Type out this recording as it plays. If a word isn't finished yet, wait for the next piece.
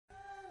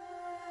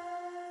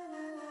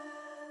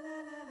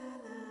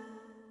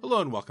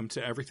Hello and welcome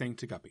to Everything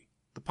to Guppy,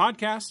 the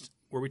podcast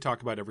where we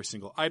talk about every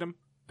single item,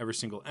 every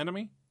single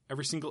enemy,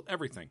 every single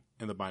everything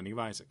in the Binding of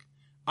Isaac.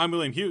 I'm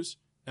William Hughes,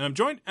 and I'm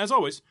joined, as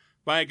always,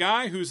 by a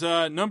guy whose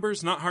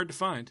number's not hard to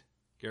find,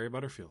 Gary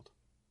Butterfield.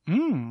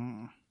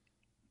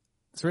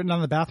 It's written on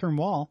the bathroom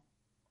wall.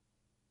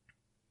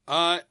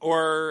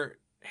 Or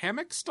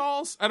hammock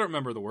stalls? I don't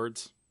remember the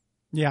words.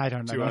 Yeah, I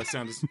don't know.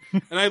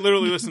 And I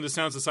literally listened to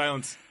Sounds of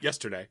Silence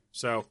yesterday,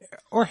 so...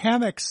 Or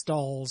hammock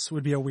stalls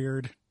would be a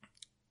weird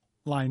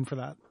line for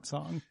that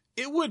song.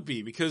 It would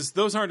be, because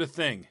those aren't a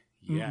thing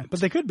yet. But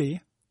they could be.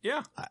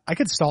 Yeah. I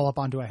could stall up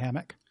onto a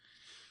hammock.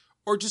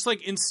 Or just,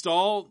 like,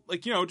 install,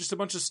 like, you know, just a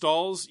bunch of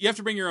stalls. You have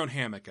to bring your own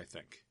hammock, I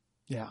think.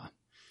 Yeah.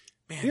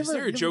 Man, is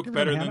there a joke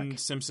better than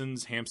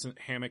Simpsons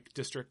Hammock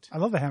District? I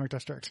love the Hammock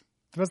District.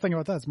 The best thing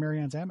about that is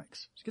Marianne's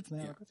hammocks. She gets in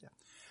the hammock with you.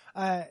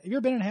 Have you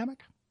ever been in a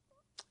hammock?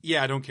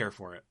 Yeah, I don't care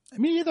for it.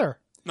 Me either.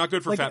 Not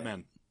good for fat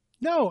men.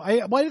 No, I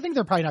think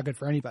they're probably not good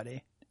for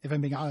anybody, if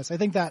I'm being honest. I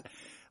think that,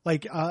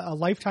 like, a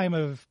lifetime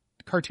of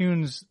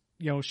cartoons,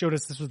 you know, showed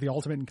us this was the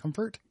ultimate in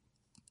comfort.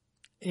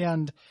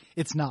 And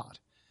it's not.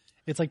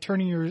 It's like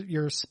turning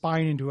your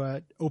spine into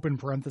a open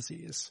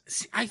parentheses.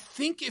 See, I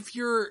think if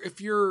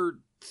you're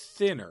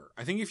thinner,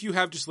 I think if you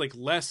have just like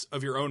less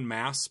of your own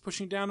mass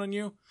pushing down on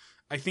you,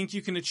 I think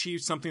you can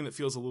achieve something that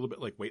feels a little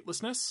bit like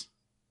weightlessness.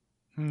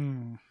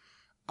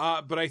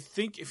 But I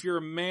think if you're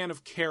a man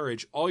of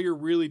carriage, all you're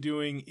really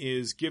doing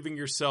is giving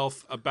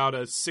yourself about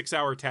a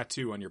 6-hour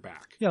tattoo on your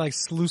back. Yeah, like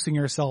sluicing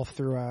yourself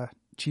through a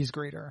cheese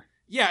grater.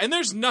 Yeah, and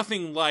there's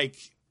nothing like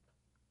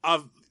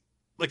a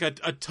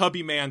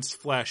tubby man's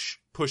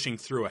flesh pushing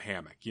through a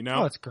hammock, you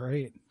know? Oh, it's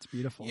great. It's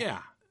beautiful. Yeah.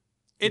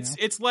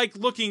 It's like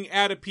looking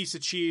at a piece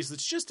of cheese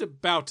that's just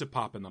about to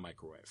pop in the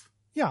microwave.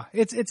 Yeah,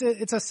 it's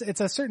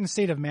a certain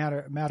state of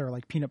matter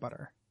like peanut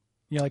butter.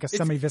 You know, like a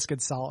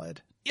semi-viscid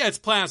solid. Yeah, it's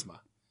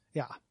plasma.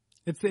 Yeah.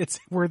 It's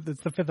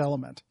the fifth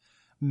element.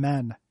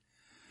 Men.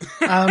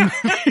 Like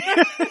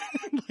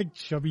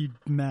chubby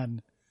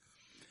men.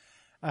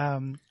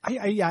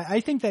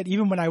 I think that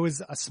even when I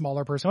was a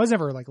smaller person, I was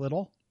never like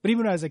little, but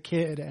even when I was a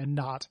kid and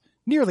not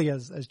nearly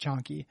as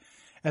chunky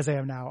as I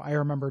am now, I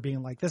remember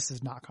being like, this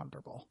is not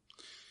comfortable.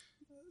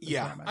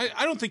 Yeah,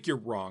 I don't think you're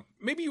wrong.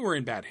 Maybe you were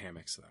in bad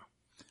hammocks, though.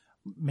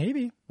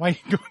 Maybe. Why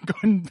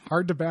going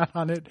hard to bat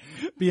on it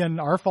being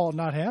our fault,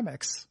 not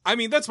hammocks? I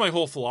mean, that's my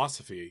whole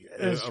philosophy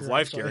of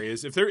life, Gary,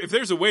 is if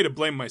there's a way to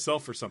blame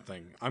myself for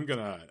something, I'm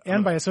gonna...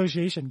 by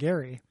association,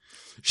 Gary.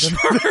 Sure.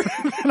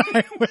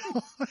 I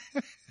will.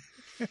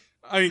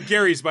 I mean,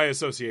 Gary's by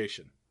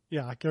association.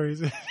 Yeah,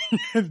 Gary's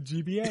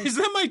GBA. Is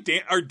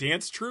that our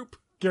dance troupe?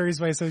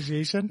 Gary's by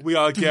association. We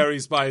are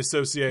Gary's by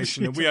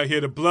association, and we are here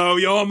to blow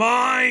your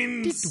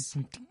minds.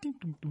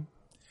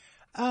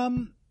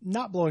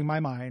 Not blowing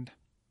my mind.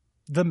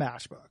 The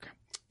matchbook.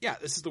 Yeah,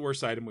 this is the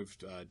worst item we've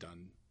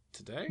done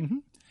today.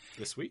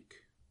 This week.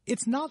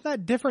 It's not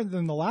that different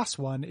than the last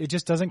one. It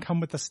just doesn't come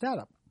with the stat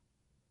up.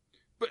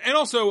 And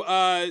also,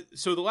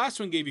 so the last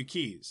one gave you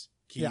keys.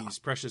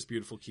 Precious,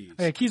 beautiful keys.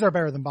 Okay, keys are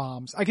better than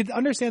bombs. I could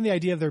understand the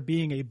idea of there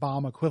being a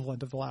bomb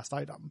equivalent of the last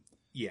item.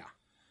 Yeah.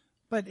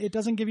 But it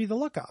doesn't give you the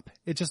lookup.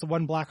 It's just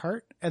one black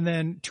heart and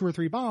then 2 or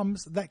 3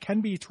 bombs that can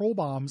be troll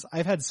bombs.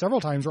 I've had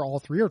several times where all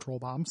 3 are troll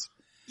bombs.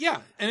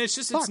 Yeah, and it's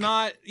just, it's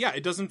not,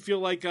 it doesn't feel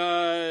like,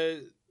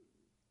 it's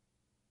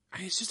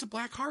just a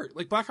black heart.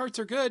 Like, black hearts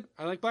are good.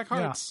 I like black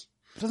hearts.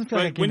 Yeah. It doesn't feel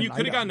like when you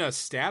could have gotten a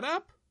stat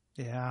up?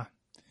 Yeah.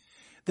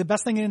 The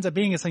best thing it ends up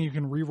being is something you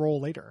can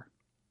re-roll later.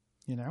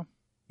 You know?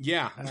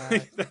 Yeah.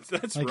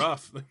 That's like,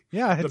 rough.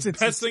 Yeah. The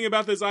best thing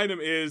about this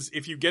item is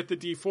if you get the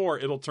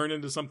D4, it'll turn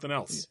into something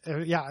else.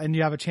 Yeah, and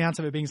you have a chance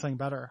of it being something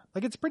better.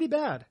 Like, it's pretty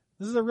bad.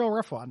 This is a real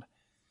rough one.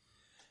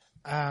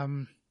 Yeah.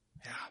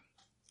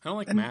 I don't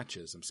like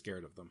matches. I'm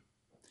scared of them.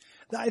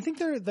 I think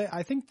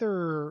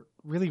they're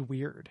really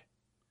weird.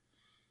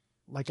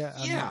 Like a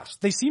match.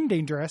 They seem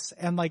dangerous,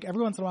 and like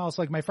every once in a while, it's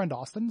like my friend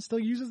Austin still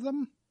uses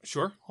them.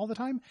 Sure. All the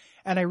time,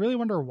 and I really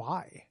wonder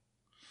why.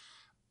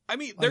 I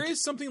mean, there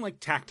is something like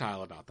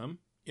tactile about them,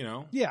 you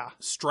know. Yeah.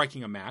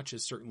 Striking a match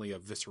is certainly a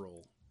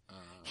visceral.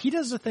 He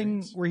does the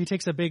thing where he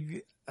takes a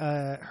big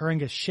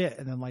horrendous shit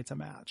and then lights a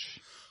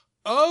match.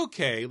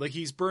 Okay, like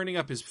he's burning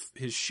up his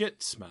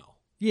shit smell.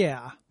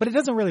 Yeah, but it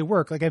doesn't really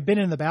work. Like, I've been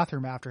in the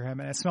bathroom after him,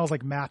 and it smells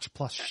like match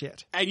plus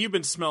shit. And you've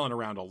been smelling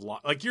around a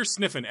lot. Like, you're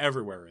sniffing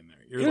everywhere in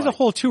there. There's a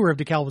whole tour of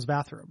DeKalb's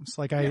bathrooms.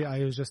 Like,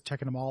 I was just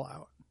checking them all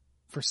out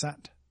for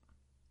scent.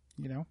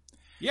 You know?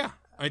 Yeah.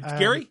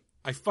 Gary,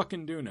 I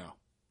fucking do know.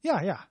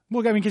 Yeah.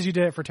 Well, I mean, because you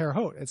did it for Terre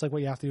Haute. It's like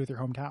what you have to do with your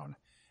hometown.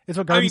 It's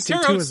what Garden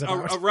State 2 is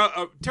about.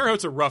 Terre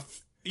Haute's a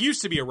rough... It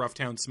used to be a rough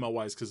town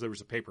smell-wise because there was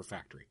a paper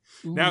factory.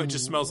 Ooh. Now it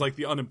just smells like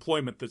the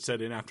unemployment that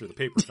set in after the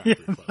paper factory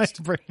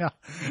closed.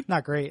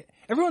 Not great.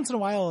 Every once in a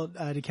while,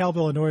 DeKalb,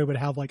 Illinois would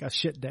have like a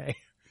shit day.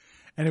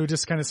 And it would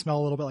just kind of smell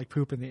a little bit like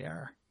poop in the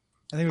air.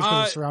 I think it was for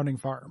the surrounding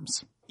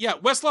farms. Yeah,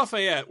 West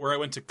Lafayette, where I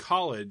went to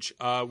college,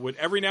 would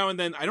every now and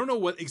then, I don't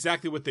know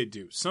exactly what they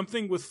do,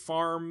 something with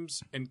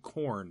farms and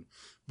corn,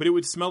 but it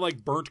would smell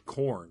like burnt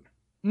corn.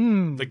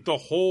 Like the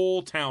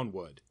whole town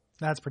would.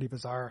 That's pretty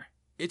bizarre.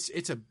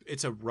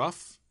 It's a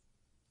rough,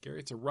 Gary,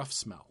 it's a rough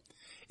smell.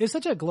 It was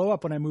such a glow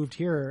up when I moved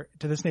here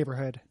to this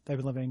neighborhood that I've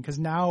been living, because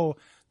now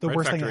the Bread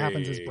worst thing that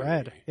factory. happens is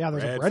bread. Yeah,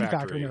 there's a bread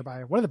factory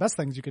nearby. One of the best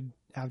things you could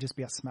have just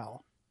be a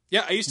smell.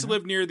 Yeah, I used to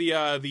live near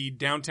the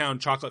downtown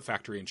chocolate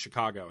factory in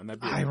Chicago, and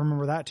I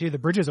remember that too. The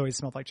bridges always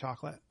smelled like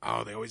chocolate.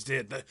 Oh, they always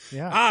did.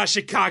 Yeah.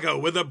 Chicago,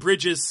 where the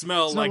bridges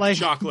smell like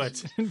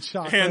chocolate.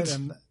 chocolate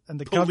and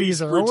the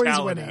police gubbies are always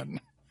brutality.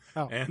 winning.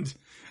 Oh. And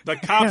the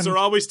cops are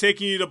always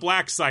taking you to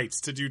black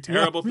sites to do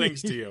terrible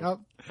things to you. Yep.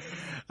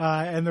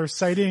 And they're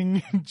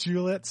citing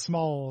Juliet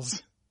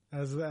Smalls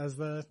as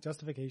the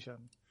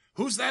justification.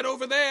 Who's that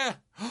over there?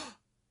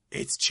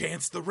 It's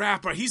Chance the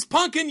Rapper. He's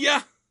punking you.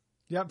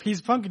 Yep,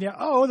 he's punking you.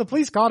 Oh, the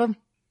police caught him.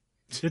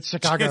 It's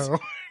Chicago.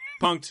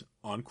 Punked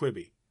on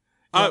Quibi.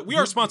 We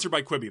are sponsored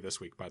by Quibi this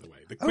week, by the way.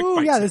 The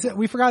quick bites.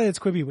 We forgot it's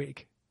Quibi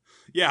week.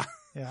 Yeah.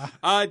 Yeah.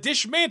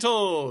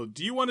 Dishmantle.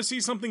 Do you want to see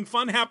something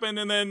fun happen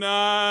and then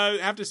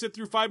have to sit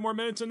through 5 more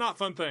minutes of not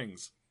fun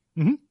things?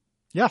 Mm-hmm.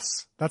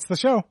 Yes, that's the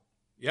show.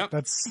 Yep.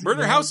 That's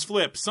Murder House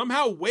Flip.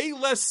 Somehow way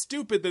less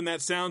stupid than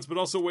that sounds, but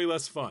also way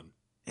less fun.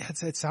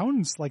 It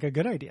sounds like a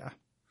good idea.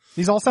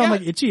 These all sound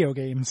like itch.io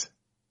games.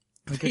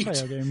 Like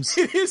itch.io games.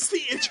 It is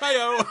the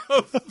itch.io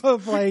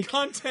of like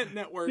content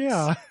networks.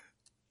 Yeah.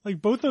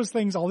 Like both those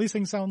things, all these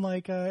things sound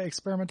like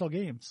experimental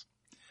games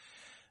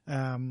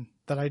that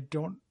I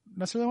don't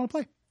necessarily want to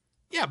play.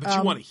 Yeah, but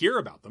you want to hear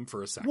about them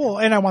for a second. Well,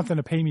 and I want them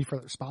to pay me for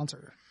their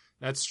sponsor.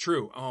 That's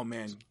true. Oh,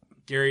 man.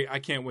 Gary, I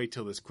can't wait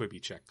till this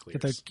Quibi check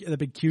clears. Get the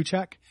big Q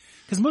check.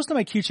 Because most of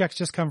my Q checks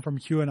just come from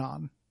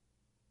QAnon.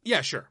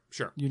 Yeah, sure.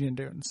 Union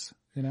Dunes,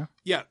 you know?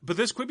 Yeah, but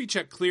this Quibi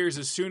check clears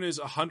as soon as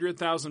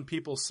 100,000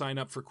 people sign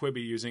up for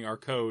Quibi using our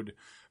code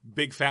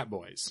Big Fat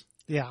Boys.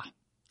 Yeah.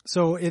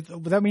 So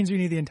that means you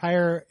need the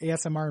entire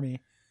ASM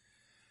army.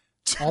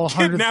 All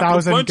Kidnap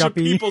 100,000 a bunch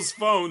guppy. of people's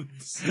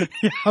phones.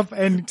 Yep,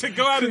 and to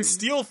go out and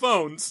steal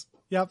phones.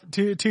 Yep,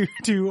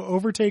 to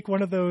overtake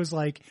one of those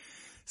like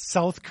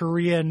South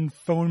Korean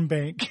phone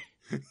bank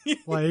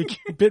like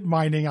bit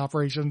mining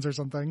operations or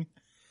something,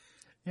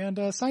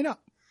 and sign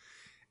up.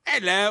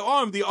 Hello,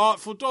 I'm the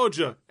Artful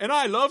Dodger, and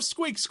I love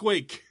Squeak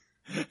Squeak.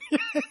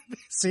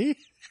 See,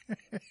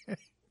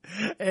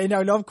 and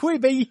I love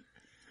Quibi.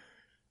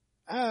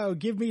 Oh,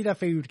 give me the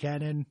food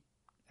cannon.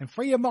 And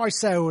free of my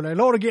soul,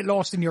 I'll ought to get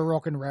lost in your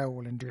rock and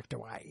roll and drift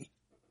away.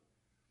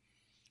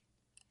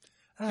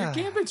 Your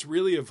Gambit's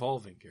really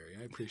evolving, Gary.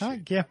 I appreciate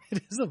it.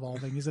 Gambit is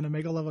evolving. He's an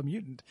Omega level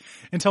mutant.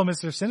 Until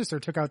Mr. Sinister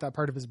took out that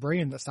part of his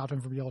brain that stopped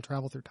him from being able to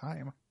travel through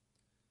time.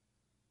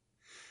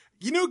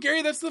 You know,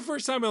 Gary, that's the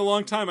first time in a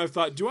long time I've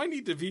thought, do I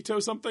need to veto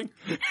something?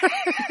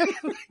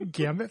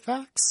 Gambit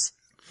facts?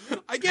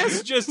 I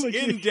guess just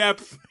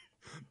in-depth,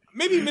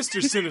 maybe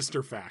Mr.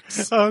 Sinister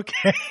facts.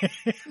 Okay.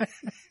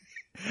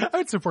 I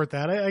would support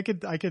that.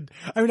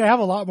 I have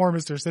a lot more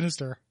Mr.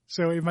 Sinister,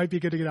 so it might be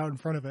good to get out in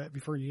front of it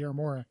before you hear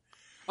more.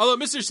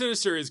 Although Mr.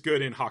 Sinister is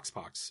good in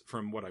Hoxpox,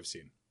 from what I've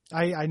seen.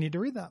 I need to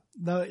read that.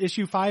 The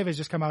issue 5 has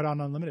just come out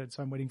on Unlimited,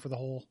 so I'm waiting for the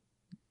whole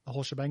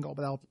shebangle,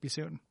 but that'll be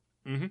soon.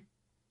 Mm-hmm.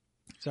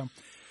 So,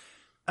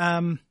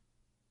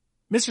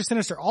 Mr.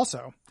 Sinister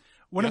also,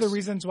 one of the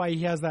reasons why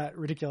he has that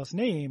ridiculous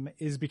name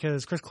is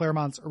because Chris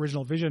Claremont's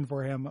original vision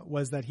for him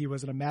was that he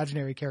was an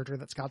imaginary character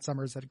that Scott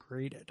Summers had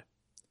created.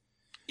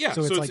 Yeah,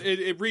 so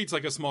it reads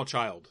like a small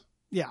child.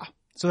 Yeah.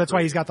 So that's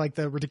why he's got like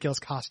the ridiculous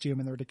costume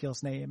and the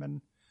ridiculous name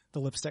and the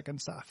lipstick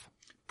and stuff.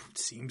 It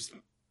seems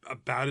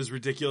about as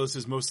ridiculous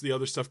as most of the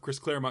other stuff Chris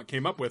Claremont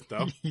came up with,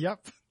 though. Yep.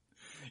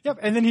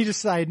 And then he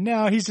decided,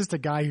 no, he's just a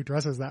guy who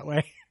dresses that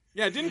way.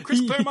 Yeah, didn't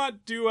Chris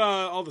Claremont do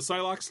all the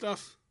Psylocke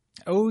stuff?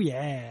 Oh,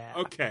 yeah.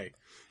 Okay.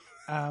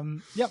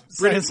 Yep.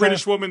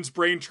 British woman's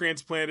brain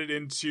transplanted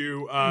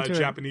into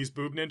Japanese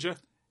boob ninja?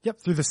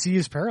 Yep, through the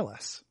Siege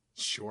Perilous.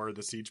 Sure,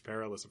 the Siege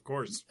Perilous, of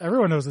course.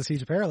 Everyone knows the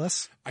Siege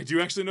Perilous. I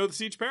do actually know the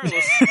Siege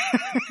Perilous.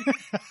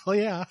 Hell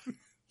yeah.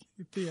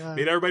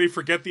 Made everybody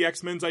forget the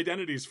X-Men's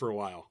identities for a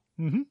while.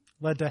 Mm-hmm.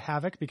 Led to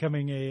Havoc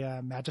becoming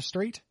a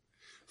magistrate.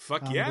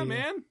 Fuck yeah,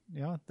 man.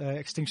 Yeah, the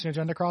Extinction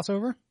Agenda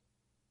crossover.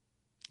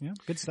 Yeah,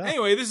 good stuff.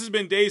 Anyway, this has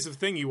been Days of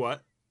Thingy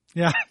What.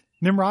 Yeah,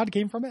 Nimrod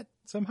came from it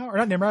somehow. Or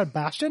not Nimrod,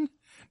 Bastion?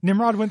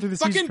 Nimrod went through the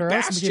Siege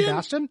Perilous and became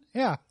Bastion?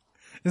 Yeah.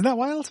 Isn't that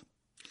wild?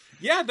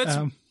 Yeah, that's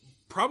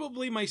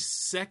probably my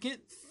second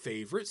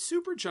favorite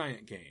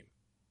Supergiant game.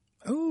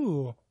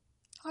 Ooh,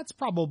 that's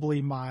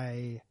probably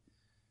my...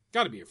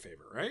 Gotta be your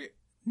favorite, right?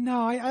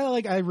 No,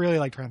 I really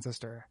like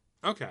Transistor.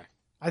 Okay.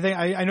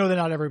 I know that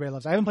not everybody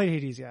loves it. I haven't played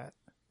Hades yet.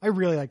 I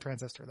really like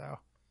Transistor though.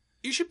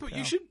 You should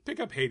pick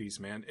up Hades,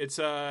 man. It's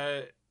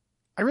I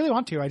really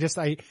want to.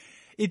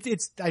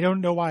 I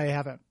don't know why I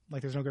haven't.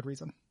 Like, there's no good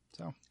reason.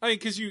 So I mean,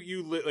 because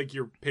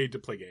you're paid to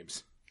play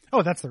games.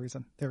 Oh, that's the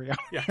reason. There we go.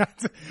 Yeah,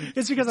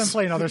 it's because I'm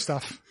playing other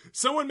stuff.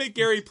 Someone make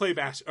Gary play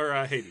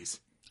Hades.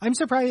 I'm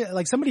surprised.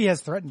 Like, somebody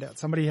has threatened it.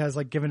 Somebody has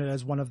like given it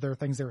as one of their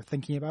things they were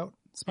thinking about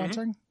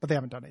sponsoring, but they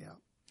haven't done it yet.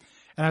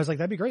 And I was like,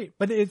 that'd be great.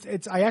 But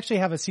I actually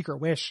have a secret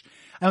wish.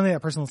 I don't think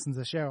that person listens to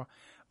the show,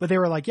 but they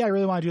were like, yeah, I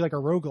really want to do like a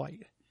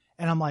roguelite.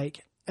 And I'm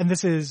like, and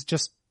this is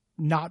just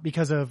not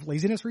because of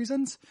laziness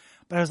reasons,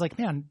 but I was like,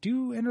 man,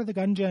 do Enter the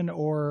Gungeon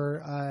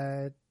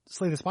or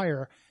Slay the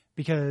Spire,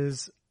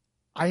 because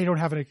I need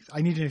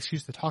an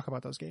excuse to talk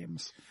about those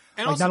games.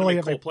 And like, also not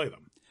only play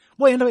them.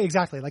 Well, and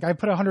exactly. Like, I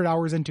put 100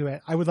 hours into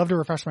it. I would love to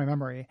refresh my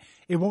memory.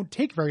 It won't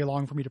take very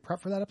long for me to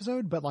prep for that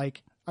episode, but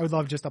like, I would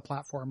love just a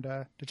platform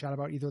to chat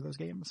about either of those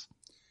games.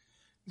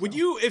 Would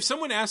you, if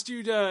someone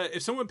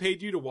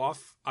paid you to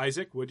waff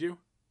Isaac, would you?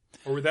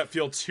 Or would that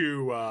feel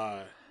too,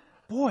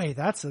 Boy,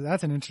 that's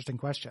an interesting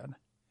question.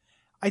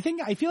 I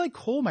feel like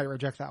Cole might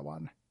reject that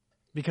one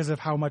because of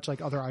how much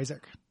like other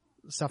Isaac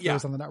stuff there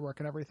is on the network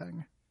and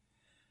everything.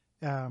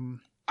 I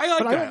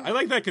like that. I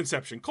like that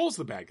conception. Cole's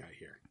the bad guy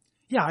here.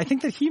 Yeah, I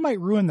think that he might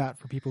ruin that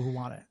for people who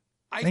want it.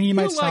 I think he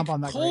might stomp like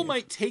on that Cole grave.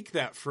 might take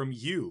that from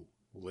you,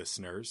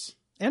 listeners.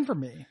 And from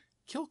me.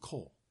 Kill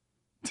Cole.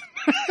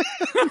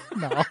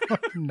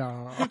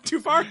 No. Too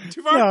far?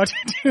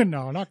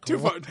 No, not Cole. Too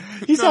far.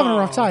 He's having a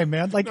rough time,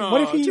 man. Like, No,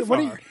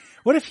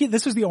 what if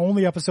this was the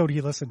only episode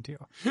he listened to?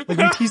 Like,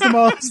 we teased him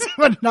all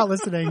about not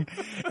listening.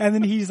 And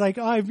then he's like,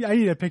 oh, I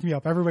need to pick me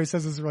up. Everybody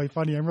says this is really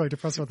funny. I'm really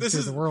depressed about the state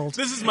of the world.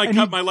 This is my and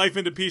cut my life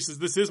into pieces.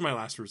 This is my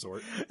last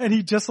resort. And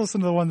he just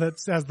listened to the one that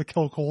has the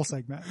Kill Cole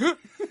segment.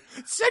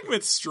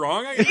 Segment's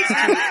strong. This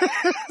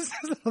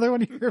is another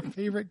one of your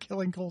favorite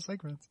Killing Cole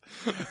segments.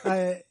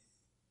 That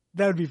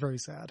would be very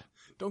sad.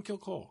 Don't kill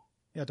Cole.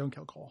 Yeah, don't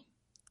kill Cole.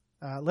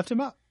 Lift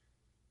him up.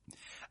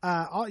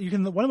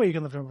 One way you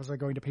can lift him up is by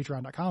going to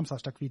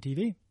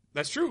patreon.com/duckfeedtv.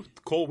 That's true.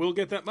 Cole will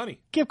get that money.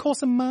 Give Cole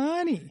some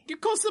money.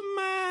 Give Cole some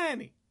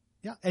money.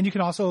 Yeah. And you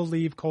can also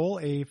leave Cole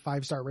a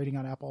 5-star rating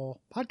on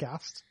Apple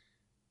Podcasts.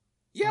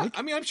 Yeah.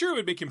 I mean, I'm sure it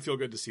would make him feel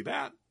good to see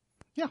that.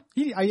 Yeah.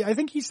 I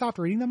think he stopped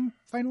reading them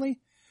finally.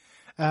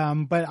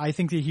 But I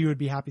think that he would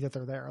be happy that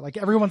they're there. Like,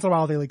 every once in a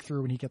while they leak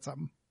through when he gets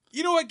them.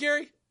 You know what,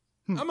 Gary?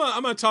 I'm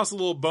gonna toss a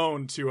little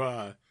bone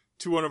to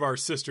one of our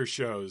sister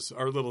shows,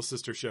 our little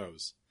sister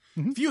shows.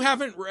 Mm-hmm. If you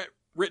haven't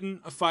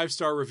written a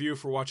 5-star review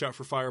for Watch Out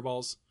for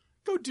Fireballs,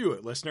 go do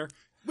it, listener.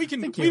 We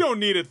don't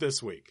need it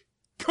this week.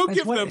 Go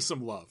give them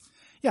some love.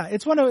 Yeah,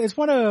 it's one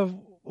of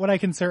what I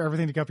consider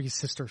Everything to Guppy's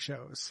sister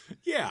shows.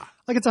 Yeah,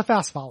 like, it's a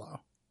fast follow,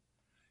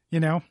 you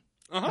know,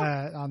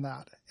 uh-huh. On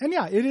that. And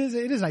yeah, it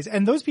is nice.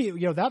 And those people,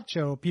 you know, that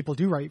show, people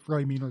do write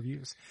really mean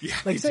reviews. Yeah,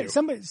 like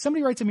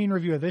somebody writes a mean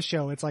review of this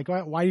show. It's like,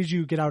 why did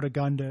you get out a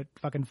gun to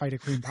fucking fight a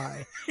cream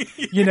pie?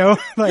 You know,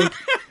 like.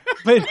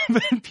 But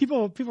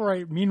people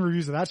write mean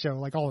reviews of that show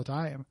like all the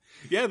time.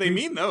 Yeah, they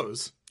mean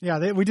those.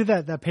 Yeah, we did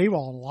that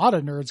paywall, and a lot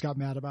of nerds got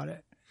mad about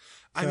it.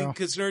 So, I mean,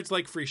 because nerds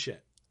like free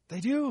shit. They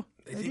do.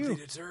 They think they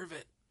deserve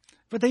it.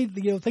 But they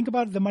think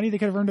about the money they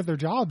could have earned at their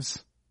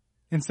jobs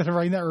instead of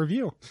writing that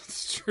review.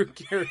 It's true,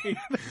 Gary.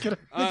 they could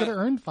have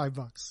earned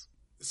 $5.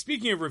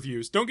 Speaking of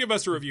reviews, don't give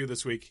us a review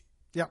this week.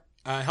 Yeah.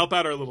 Help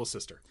out our little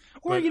sister.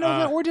 Or,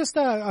 or just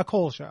a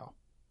Cole show.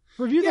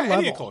 Review the level.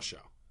 Any Cole show.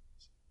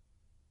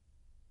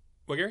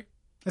 What, Gary?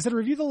 I said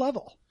review the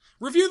level.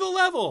 Review the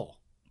level.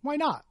 Why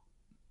not?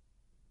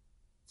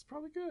 It's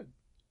probably good.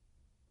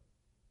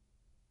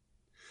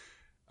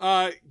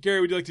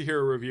 Gary, would you like to hear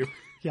a review?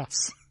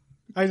 Yes.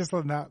 I just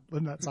let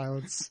that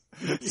silence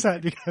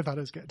set because I thought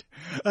it was good.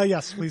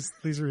 Yes, please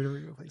read a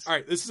review, please. All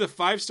right, this is a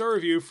 5-star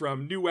review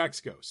from New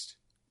Wax Ghost.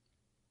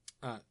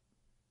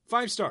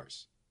 5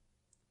 stars.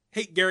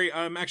 Hey, Gary,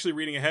 I'm actually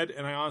reading ahead,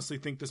 and I honestly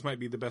think this might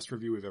be the best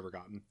review we've ever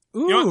gotten.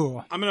 Ooh. You know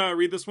what? I'm going to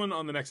read this one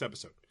on the next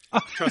episode.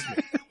 Trust me.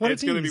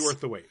 It's going to be worth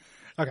the wait.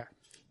 Okay.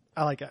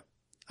 I like it.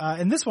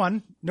 And this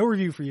one, no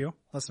review for you,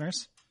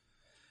 listeners.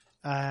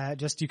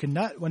 Just you can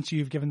nut once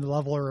you've given the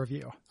level a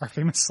review. Our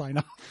famous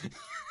sign-off.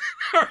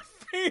 Our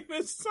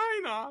famous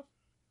sign-off.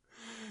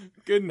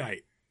 Good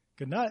night.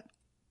 Good night.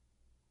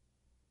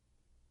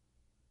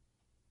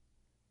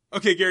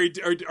 Okay, Gary,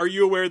 are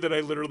you aware that I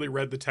literally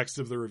read the text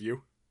of the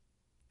review?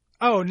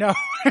 Oh, no.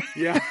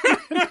 Yeah.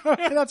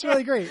 That's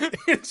really great.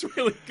 It's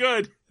really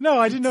good. No,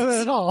 I didn't know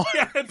that at all.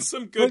 Yeah, it's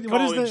some good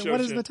what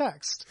is the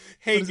text?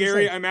 Hey,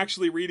 Gary, I'm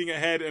actually reading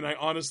ahead, and I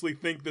honestly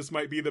think this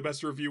might be the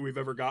best review we've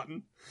ever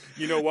gotten.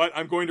 You know what?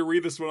 I'm going to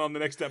read this one on the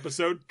next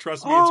episode.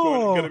 Trust me, it's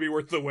going to be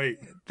worth the wait.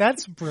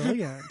 That's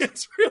brilliant.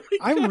 It's really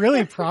good. I'm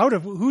really proud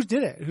of who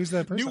did it. Who's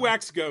that person? New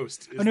Wax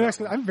Ghost. New Wax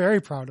Ghost. I'm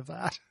very proud of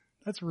that.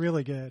 That's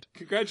really good.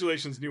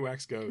 Congratulations, New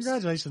Wax Ghost.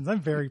 Congratulations.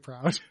 I'm very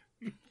proud.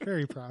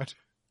 Very proud.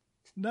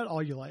 Not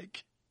all you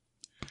like.